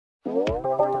Can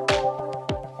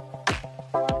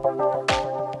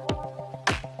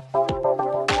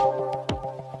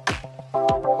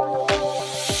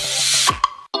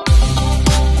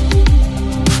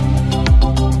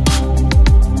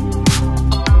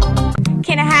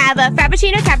I have a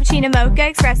frappuccino, cappuccino,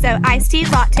 mocha, espresso, iced tea,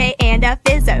 latte, and a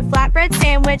fizzo? Flatbread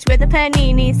sandwich with a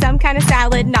panini, some kind of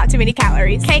salad, not too many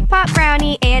calories. Cake pop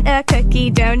brownie and a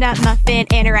cookie, donut muffin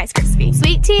and a Rice Krispie.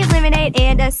 Sweet tea, lemonade,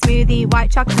 and a smoothie,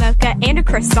 white chocolate mocha, and a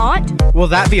croissant. Will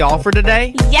that be all for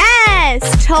today?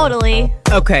 Yes, totally.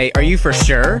 Okay, are you for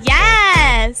sure?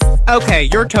 Yes. Okay,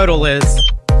 your total is...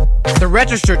 The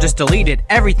register just deleted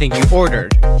everything you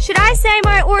ordered. Should I say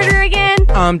my order again?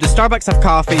 Does Starbucks have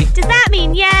coffee? Does that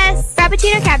mean yes?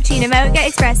 Frappuccino, cappuccino, mocha,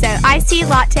 espresso, iced tea,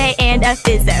 latte, and a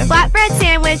fizzo. Flatbread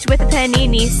sandwich with a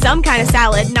panini, some kind of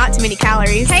salad, not too many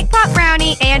calories. Cake pop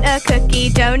brownie and a cookie,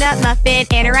 donut muffin,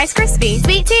 and a Rice Krispie.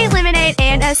 Sweet tea, lemonade,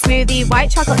 and a smoothie, white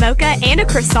chocolate mocha, and a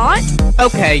croissant.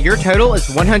 Okay, your total is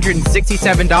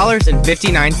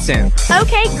 $167.59.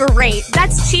 Okay, great.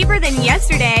 That's cheaper than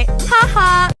yesterday. Ha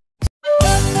ha.